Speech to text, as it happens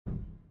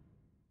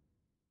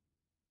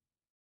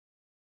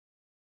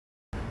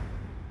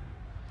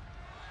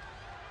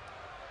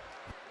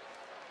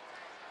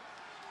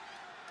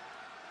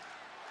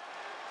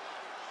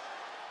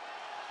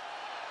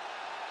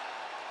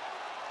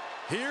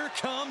Here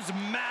comes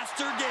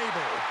Master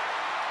Gable.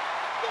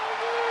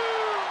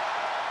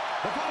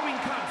 The following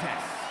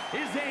contest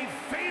is a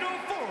fatal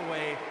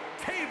four-way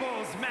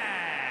tables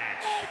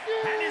match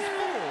and is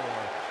for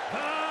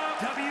the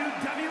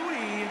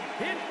WWE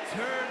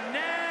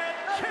Internet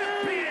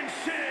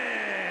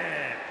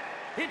Championship.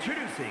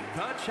 Introducing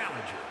the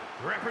challenger,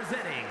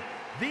 representing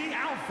the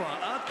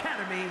Alpha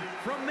Academy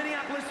from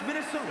Minneapolis,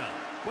 Minnesota,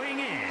 weighing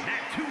in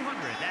at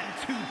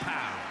 202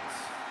 pounds,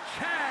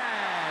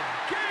 Chad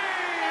Gable.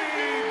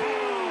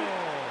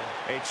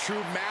 A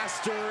true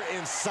master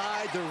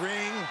inside the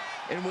ring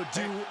and would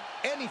do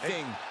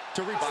anything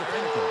to reach the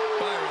pinnacle.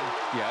 Byron.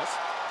 Yes?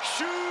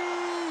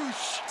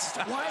 Shoosh!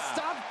 Why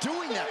stop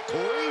doing that,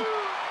 Corey?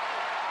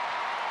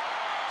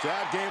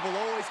 Chad Gable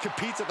always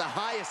competes at the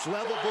highest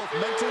level, both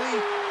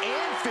mentally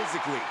and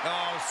physically.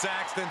 Oh,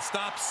 Saxton,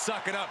 stop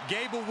sucking up.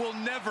 Gable will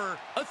never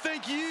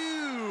thank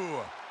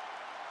you.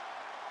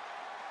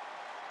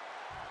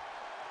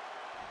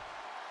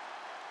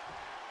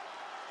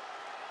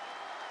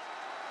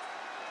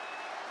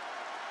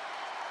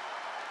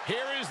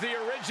 Here is the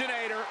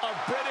originator of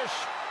British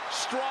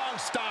strong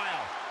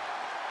style.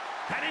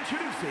 And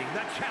introducing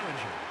the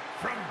challenger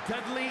from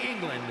Dudley,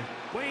 England,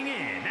 weighing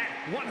in at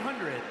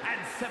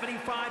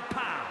 175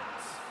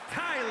 pounds,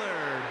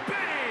 Tyler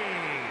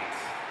Bate.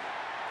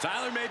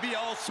 Tyler may be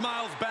all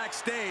smiles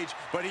backstage,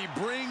 but he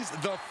brings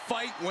the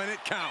fight when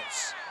it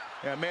counts.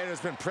 Yeah, a man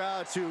who's been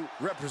proud to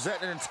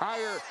represent an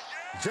entire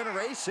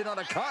generation on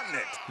a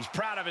continent. He's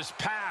proud of his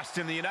past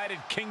in the United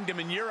Kingdom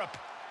and Europe,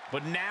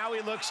 but now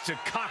he looks to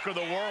conquer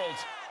the world.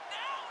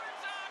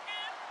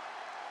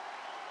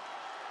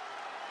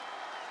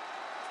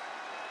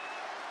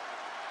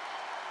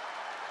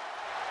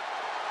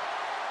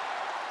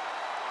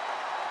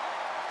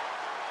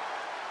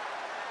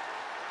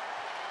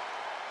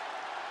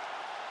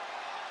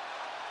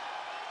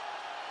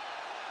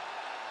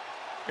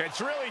 It's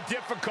really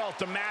difficult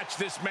to match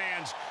this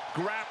man's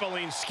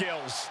grappling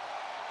skills.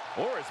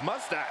 Or his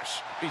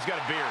mustache. He's got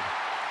a beard.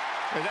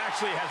 It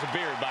actually has a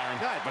beard, Byron.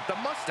 Yeah, but the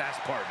mustache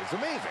part is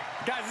amazing.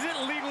 Guys, is it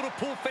legal to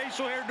pull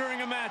facial hair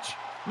during a match?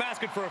 I'm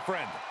asking for a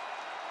friend.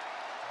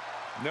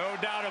 No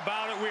doubt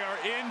about it, we are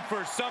in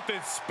for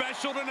something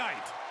special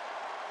tonight.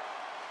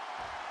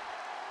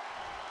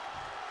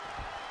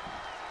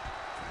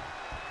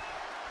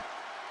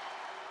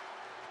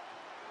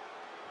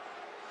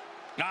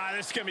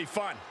 This is going to be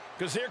fun,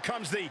 because here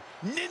comes the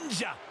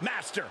Ninja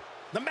Master,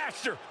 the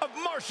Master of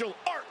Martial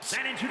Arts.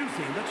 And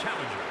introducing the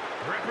challenger,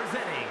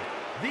 representing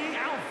the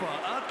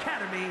Alpha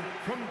Academy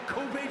from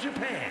Kobe,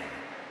 Japan,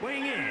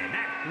 weighing in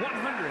at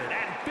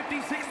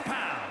 156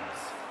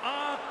 pounds,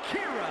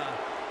 Akira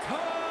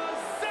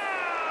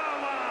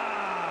Tozawa.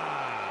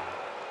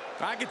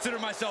 I consider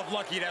myself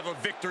lucky to have a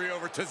victory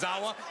over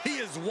Tozawa. He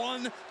is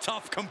one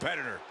tough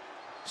competitor.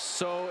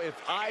 So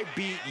if I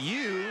beat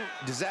you,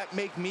 does that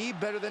make me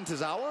better than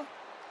Tozawa?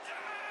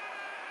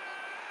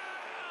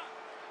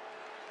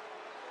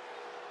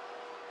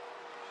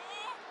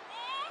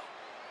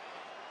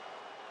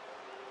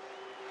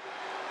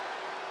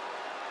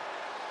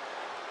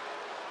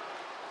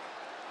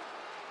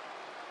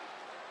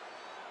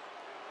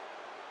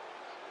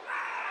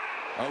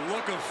 A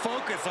look of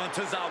focus on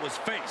Tozawa's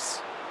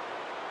face.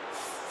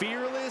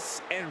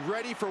 Fearless and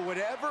ready for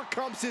whatever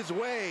comes his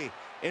way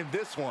in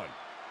this one.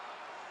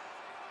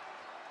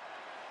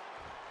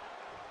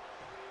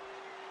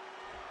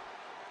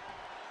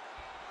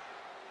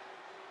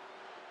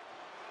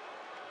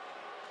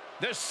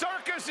 The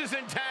circus is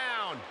in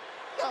town.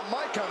 Not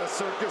my kind of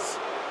circus.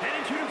 And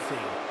introducing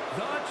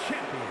the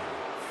champion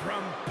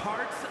from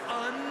parts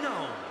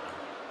unknown,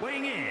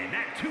 weighing in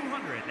at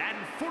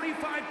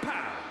 245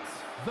 pounds,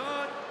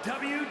 the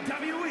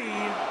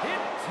WWE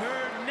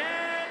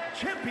Internet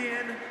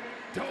Champion,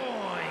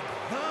 Doink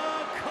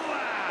The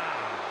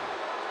Clown.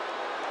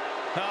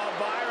 Oh,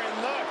 Byron,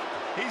 look.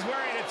 He's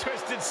wearing a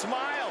twisted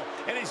smile,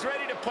 and he's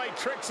ready to play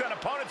tricks on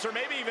opponents or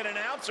maybe even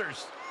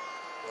announcers.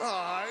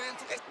 Oh,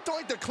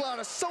 Doink the Clown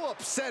is so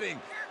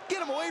upsetting.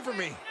 Get him away from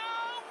me.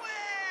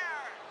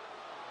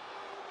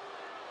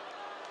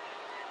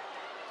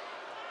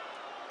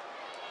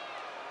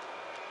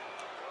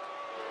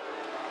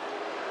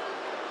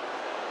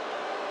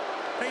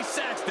 Hey,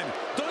 Saxton,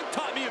 Doink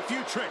taught me a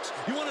few tricks.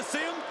 You want to see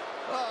them?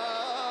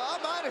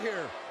 I'm out of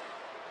here.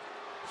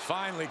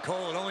 Finally,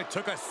 Cole, it only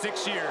took us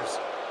 6 years.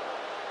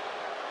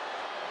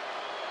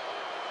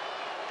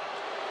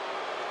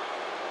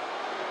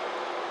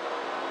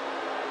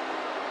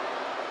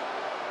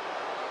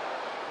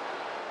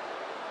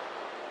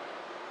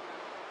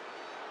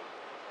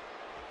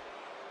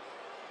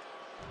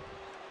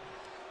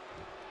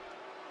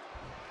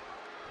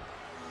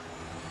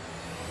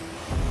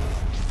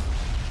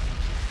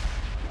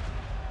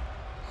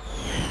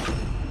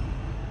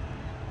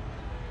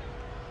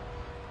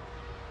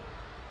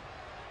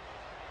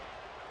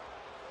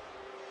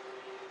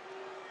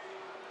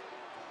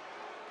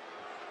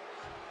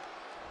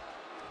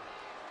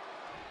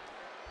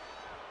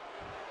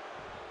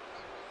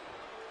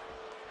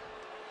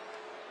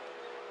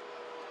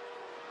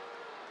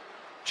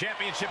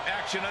 Championship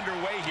action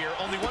underway here.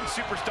 Only one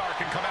superstar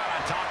can come out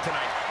on top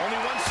tonight. Only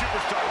one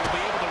superstar will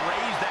be able to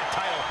raise that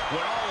title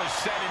when all is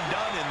said and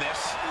done in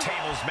this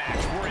tables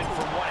match. We're in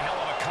for one hell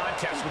of a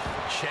contest with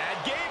Chad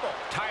Gable,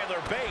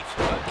 Tyler Bate,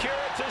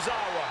 Akira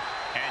Tozawa,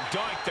 and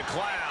Doink The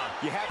Clown.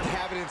 You have to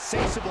have an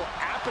insatiable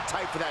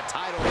appetite for that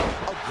title,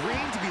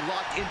 agreeing to be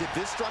locked into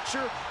this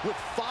structure with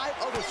 5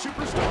 other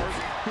superstars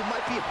who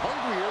might be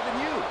hungrier than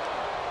you.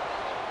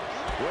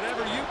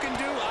 Whatever you can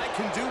do, I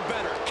can do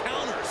better.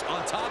 Counters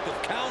on top of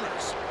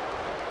counters.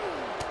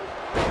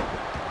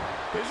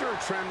 Is there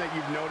a trend that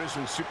you've noticed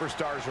when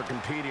superstars are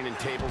competing in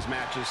tables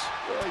matches?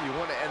 Well, you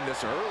want to end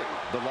this early.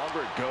 The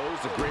longer it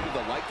goes, the greater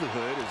the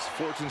likelihood is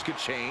fortunes could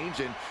change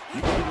and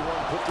you can be the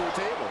one put through a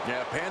table.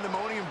 Yeah,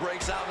 pandemonium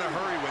breaks out in a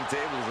hurry when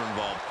tables are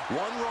involved.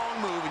 One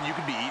wrong move and you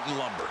could be eating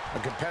lumber. A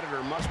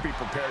competitor must be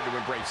prepared to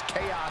embrace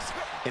chaos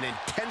and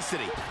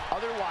intensity.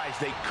 Otherwise,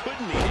 they could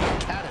meet a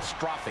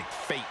catastrophic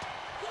fate.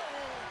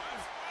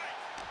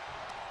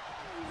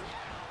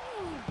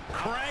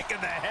 Crank in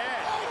the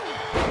head.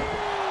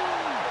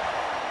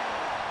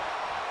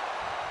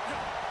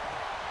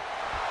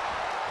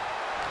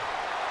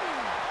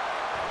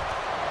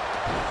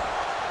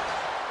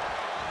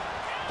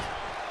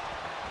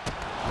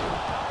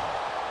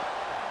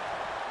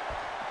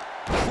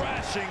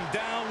 Crashing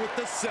down with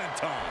the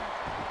senton.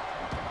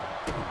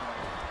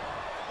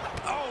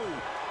 Oh!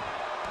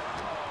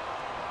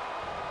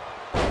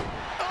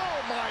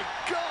 Oh my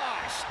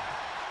gosh!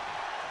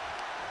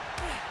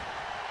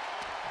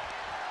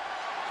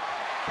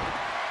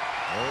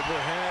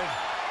 Overhead.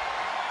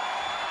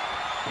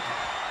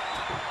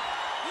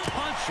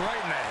 Punch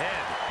right in the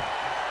head.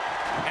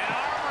 An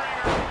arm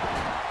wringer.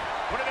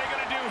 What are they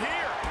going to do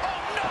here?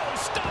 Oh, no!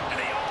 Stop to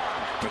the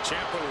arm. The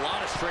champ put a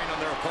lot of strain on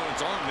their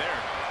opponent's arm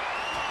there.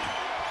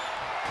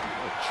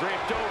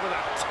 Draped over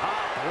the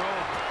top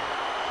rope.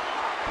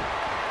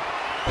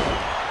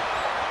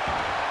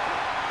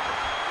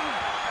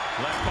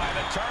 Left by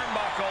the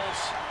turnbuckles.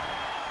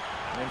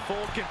 In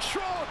full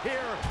control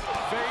here.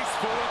 Face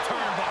full of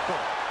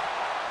turnbuckle.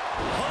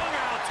 Hung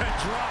out to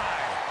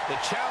dry. The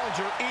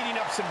challenger eating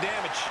up some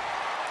damage.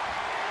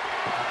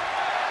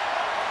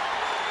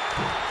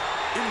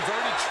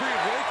 Inverted tree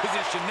of woe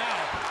position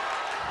now.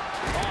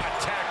 Oh,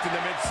 attacked in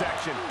the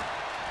midsection.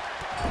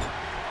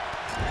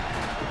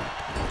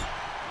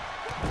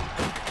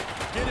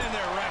 Get in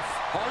there, ref.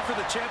 Hard for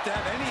the champ to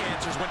have any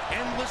answers when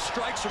endless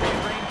strikes are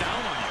being rained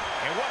down on you.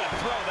 And what a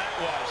throw that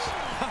was.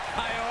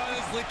 I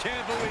honestly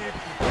can't believe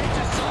we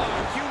just saw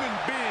a human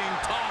being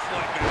tossed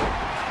like that.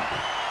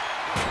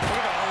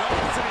 Look at the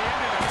levels to the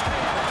end of the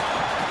table.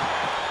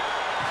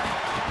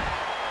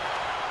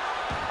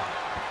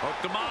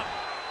 Hooked him up.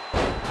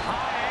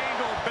 High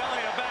angle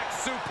belly to back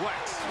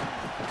suplex.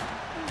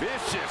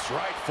 Vicious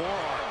right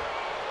forearm.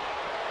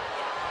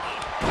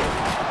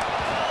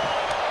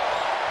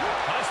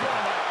 That's one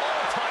of my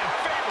all-time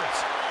favorites.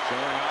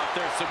 Showing off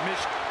their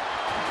submission.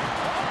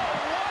 Oh,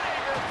 what a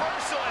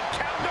reversal and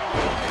counter.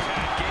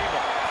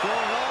 Gable.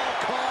 Throwing all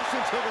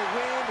caution to the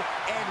wind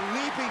and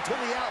leaping to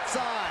the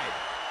outside.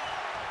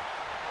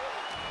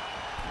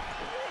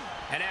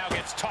 And now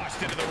gets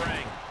tossed into the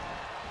ring.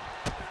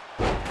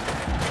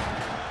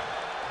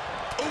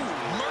 Ooh,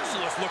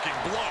 merciless looking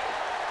blow.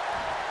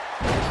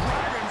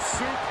 Dragon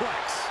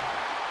suplex.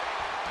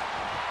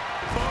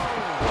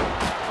 Boom.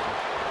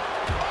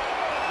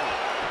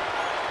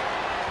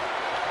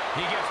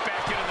 He gets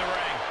back into the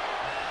ring.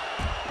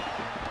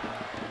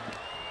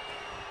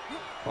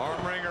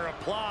 Arm wringer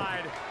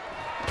applied.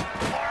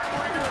 Arm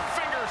wringer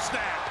finger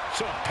snap.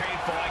 So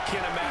painful, I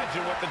can't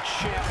imagine what the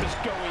champ is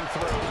going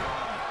through.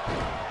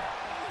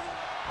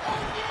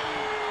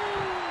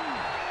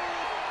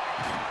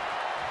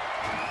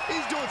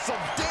 He's doing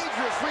some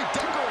dangerous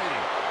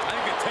redecorating. I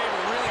think the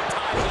table really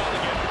ties all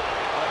together.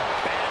 A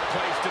bad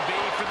place to be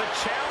for the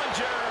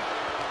challenger.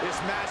 This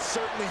match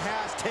certainly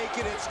has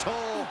taken its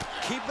toll.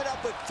 Keeping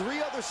up with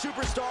 3 other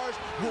superstars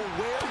will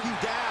wear you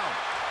down.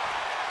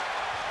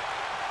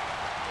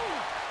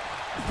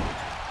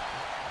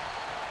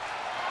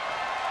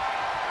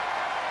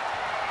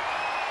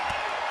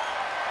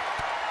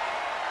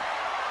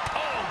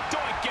 Oh,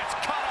 Doink gets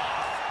cut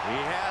off. He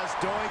has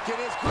Doink in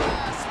his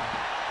grasp.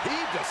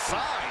 Heaved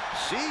aside.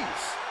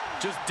 Jeez.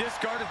 Just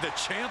discarded the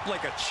champ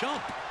like a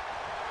chump.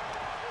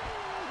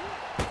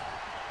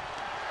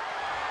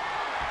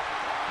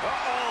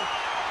 Uh-oh.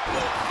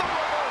 The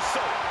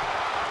reversal.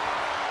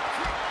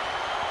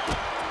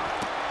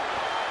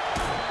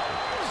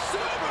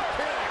 Super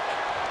kick.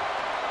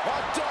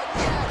 Not done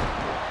yet.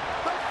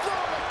 The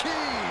Florida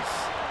Keys.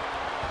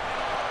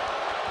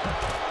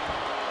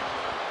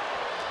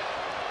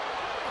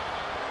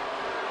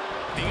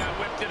 He got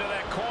whipped into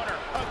that corner.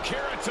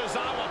 Akira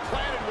Tozawa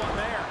planted one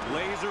there.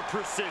 Laser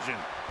precision.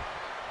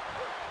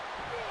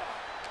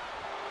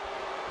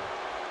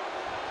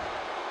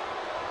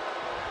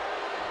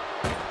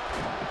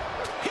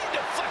 He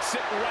deflects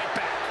it right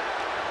back.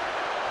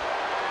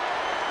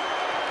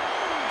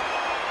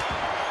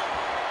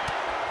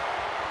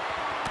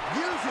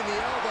 Using the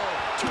elbow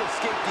to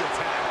escape the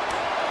attack.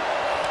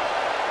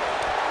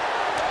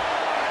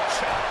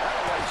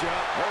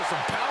 matchup. There's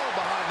some power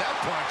behind that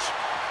punch.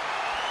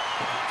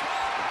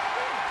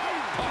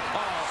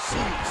 Oh,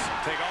 jeez.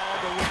 Take all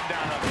the wind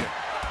out of you.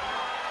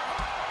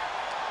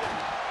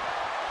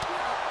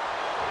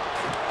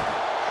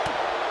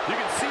 You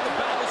can see the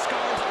battle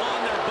scars on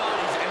their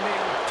bodies, and they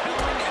are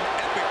telling an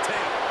epic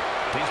tale.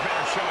 These men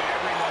are showing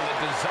everyone the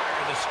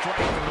desire, the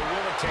strength, and the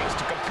will it takes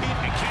to compete.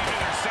 They came to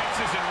their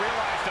senses and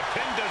realized the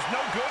pin does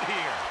no good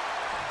here.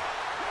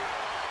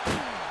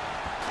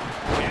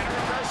 And a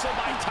reversal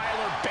by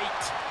Tyler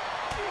Bate.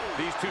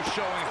 These two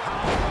showing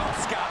how well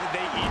scouted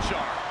they each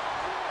are.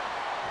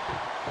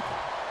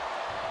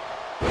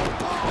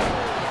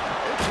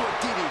 Into a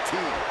DDT.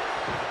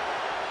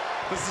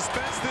 The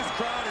suspense this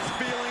crowd is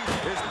feeling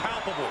is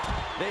palpable.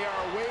 They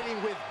are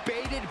waiting with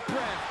bated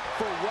breath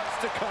for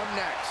what's to come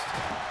next.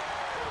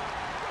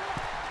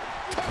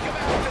 Took him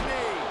out the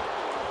knee.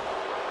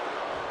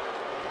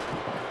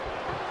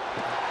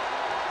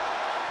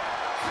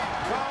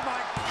 Oh,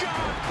 my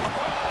God.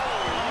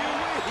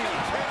 Oh, you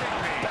kidding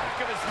me. Back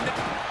of his neck.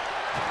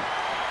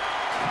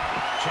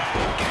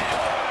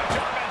 Gable, a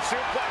German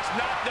suplex,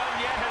 not done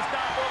yet, has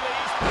not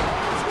released.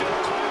 Still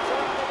caught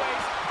around the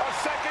waist. A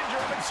second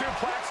German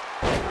suplex.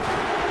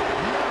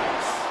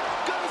 Nice.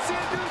 Gonna see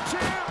a new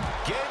champ.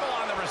 Gable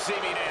on the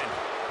receiving end.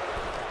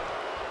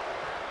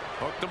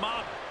 Hooked him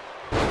up.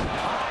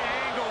 High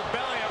angle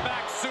belly and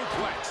back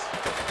suplex.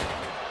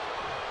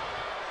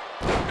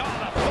 Oh,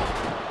 the thump.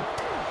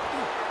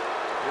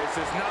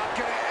 This is not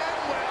gonna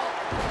end well.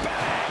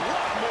 Bang,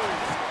 what a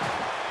move.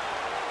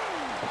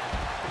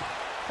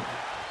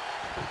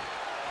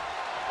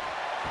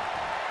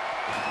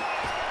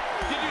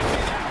 Did you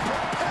see that?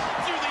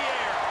 Propelled through the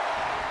air.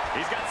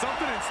 He's got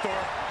something in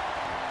store.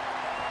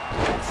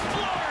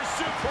 Exploder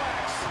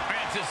suplex.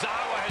 And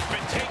Tozawa has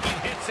been taking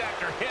hits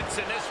after hits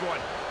in this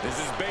one. This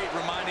is Bate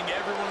reminding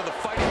everyone of the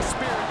fighting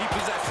spirit he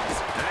possesses.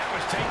 And that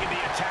was taking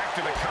the attack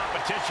to the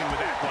competition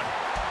with that one.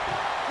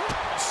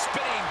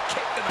 Spinning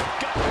kick to the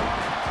gut.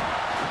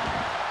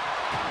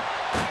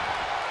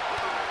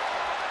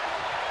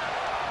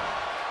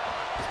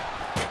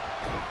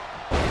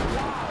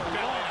 Wow,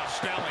 belly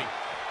to belly.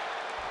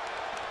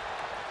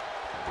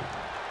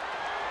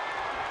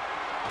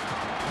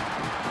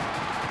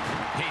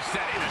 He's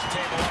setting his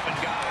table up, and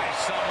guys,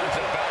 someone's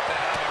about to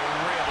have a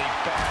really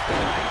bad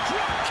night.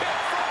 Drop kick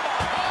from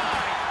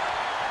behind.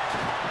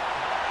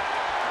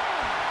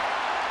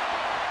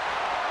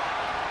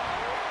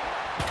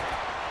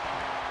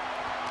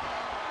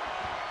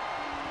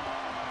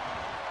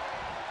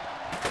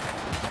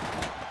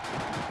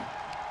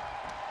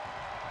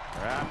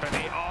 Wrapping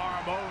the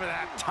arm over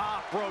that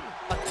top rope.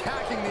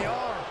 Attacking the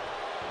arm.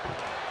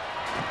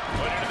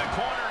 Put into the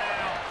corner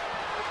now.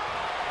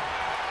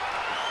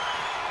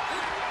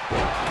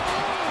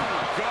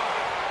 Oh, God.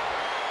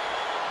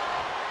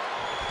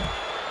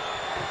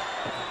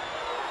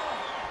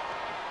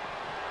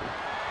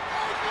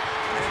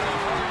 And a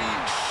hearty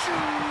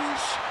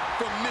shoosh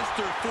from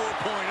Mr.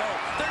 4.0.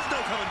 There's no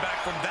coming back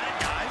from that,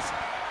 guys.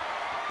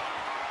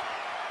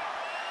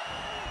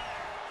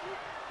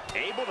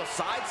 Able to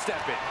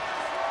sidestep it.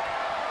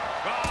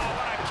 Oh,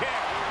 what a kick.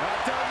 Not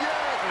done yet.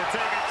 Gonna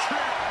take a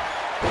trip.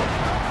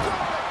 Throw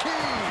the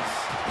keys.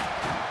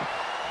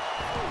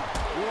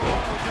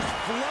 Whoa, just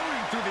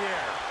floating through the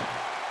air.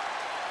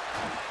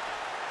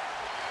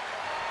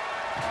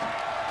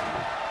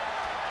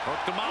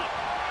 Hooked him up.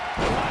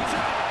 Watch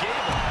out,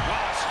 Gable.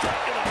 Wow,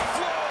 straight to the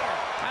floor.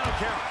 I don't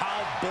care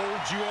how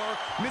bold you are.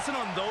 Missing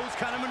on those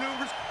kind of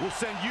maneuvers will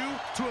send you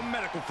to a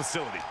medical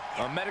facility.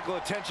 Medical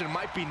attention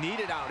might be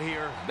needed out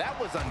here. That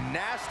was a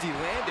nasty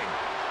landing.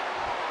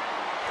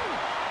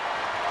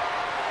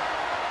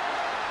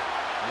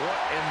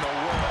 What in the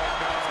world?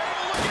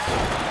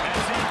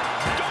 As he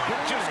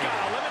just got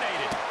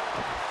eliminated.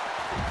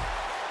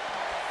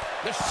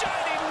 The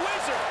Shining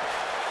Wizard.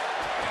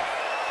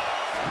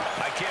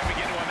 I can't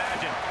begin to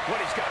imagine what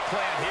he's got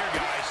planned here,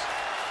 guys.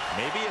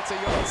 Maybe it's a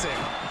yard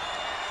sale.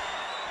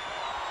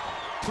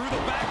 Through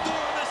the back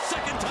door, the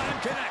second time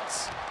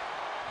connects.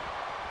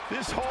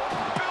 This whole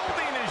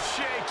building is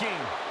shaking.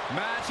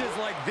 Matches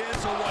like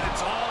this are what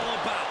it's all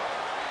about.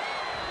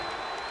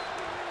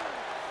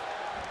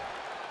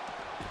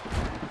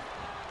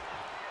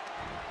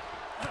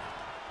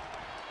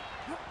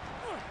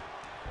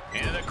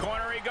 Into the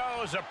corner he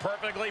goes, a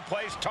perfectly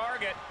placed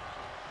target.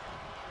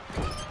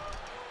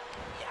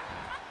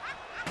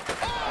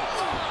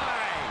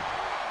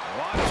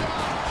 Watch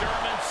out.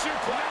 German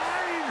suplex.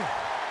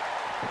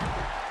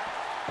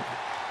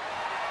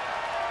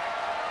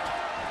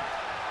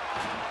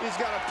 He's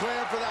got a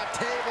plan for that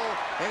table,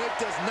 and it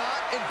does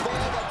not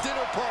involve a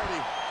dinner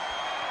party.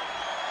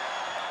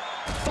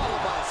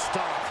 Followed by a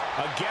stomp.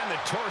 Again, the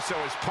torso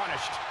is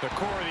punished. The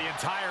core of the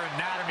entire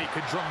anatomy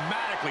could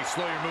dramatically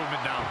slow your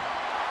movement down.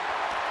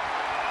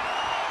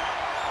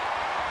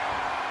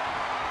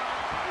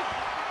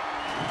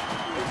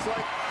 Looks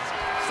like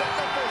setting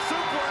up for a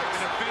suplex.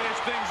 Gonna finish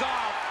things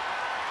off.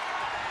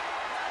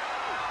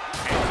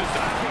 And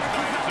Tozawa's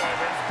night is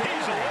over.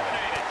 He's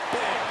eliminated.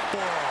 Big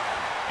forearm.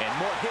 And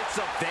more hits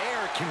up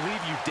there can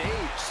leave you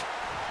dazed.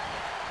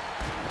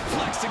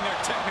 testing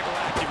their technical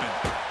acumen.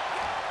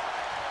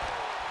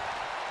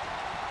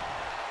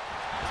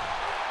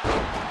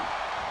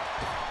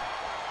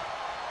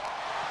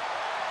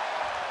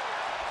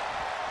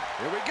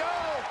 Here we go.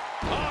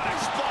 Oh, an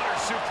exploder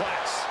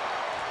suplex.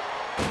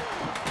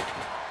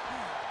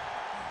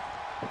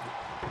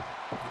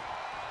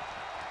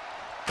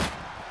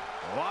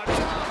 Watch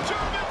out,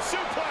 German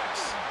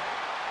suplex.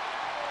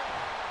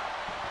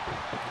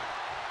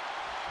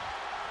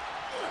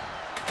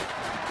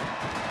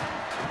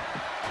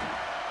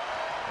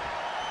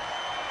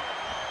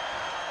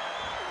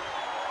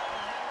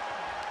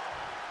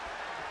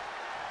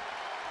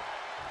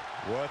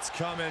 What's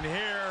coming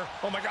here?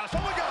 Oh my gosh,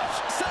 Oh my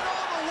gosh, sent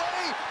all the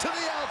way to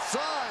the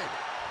outside.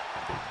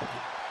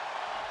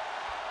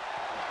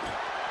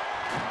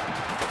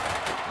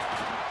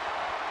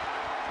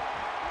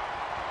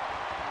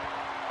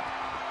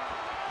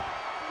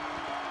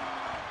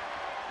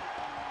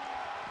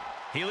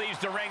 He leaves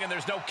the ring and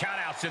there's no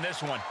countouts in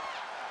this one.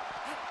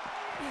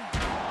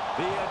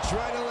 The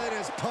adrenaline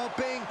is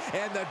pumping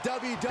and the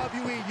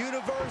WWE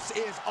Universe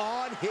is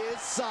on his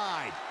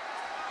side.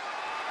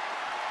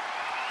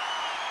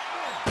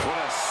 What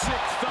a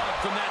sick thud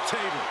from that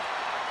table.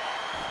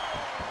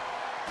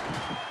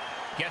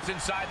 Gets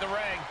inside the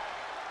ring.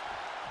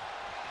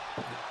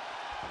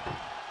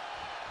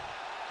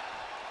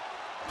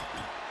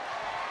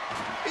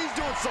 He's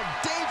doing some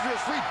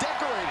dangerous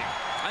redecorating.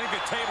 I think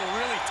the table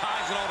really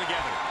ties it all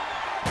together.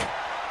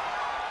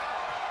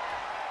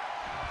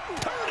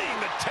 Turning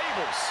the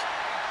tables.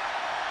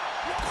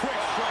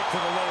 Quick strike to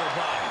the lower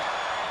body.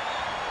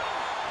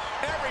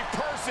 Every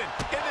person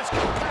in this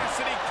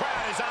capacity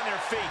crowd is on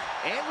their feet.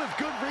 And with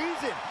good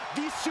reason.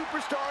 These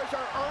superstars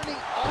are earning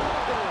all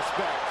of their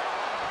respect.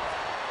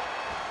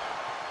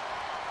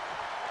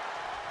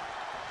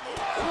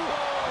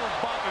 Oh,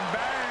 bop and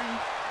bang.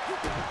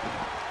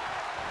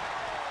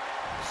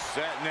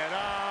 Setting it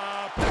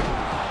up.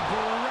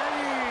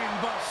 Brain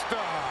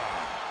buster.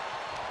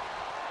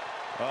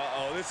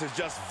 Uh-oh, this is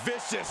just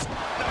vicious. No,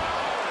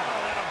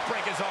 let him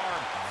break his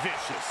arm.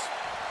 Vicious.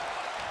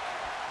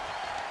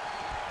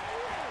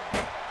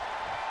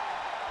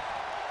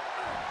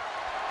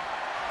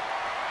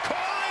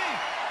 Corey!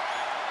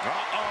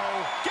 Uh-oh.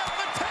 Get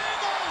the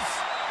tables!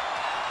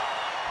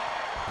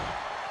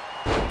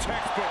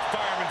 Textbook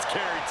fireman's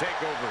carry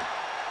takeover.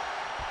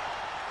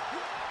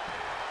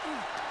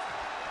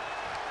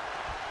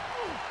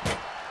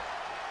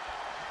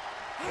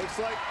 Looks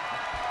like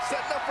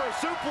setting up for a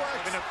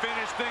suplex. Going to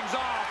finish things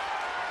off.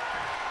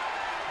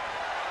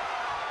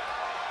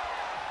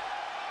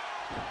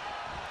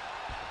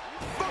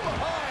 From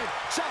behind,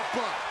 chop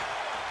block.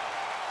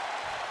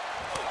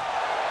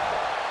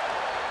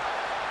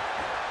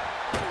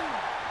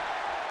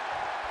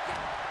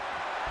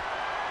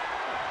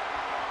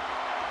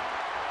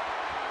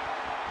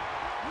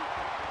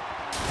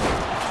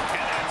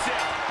 And that's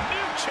it.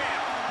 New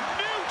champ.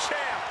 New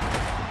champ.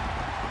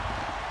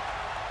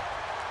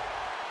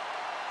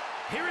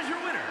 Here is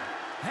your winner,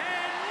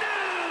 and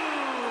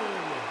new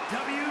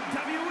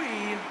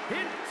WWE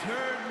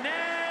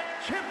Internet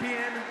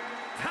Champion,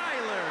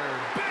 Tyler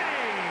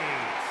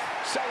Bate.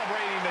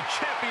 Celebrating the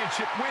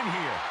championship win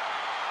here.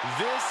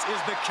 This is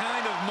the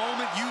kind of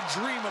moment you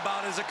dream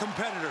about as a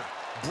competitor.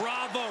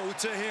 Bravo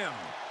to him.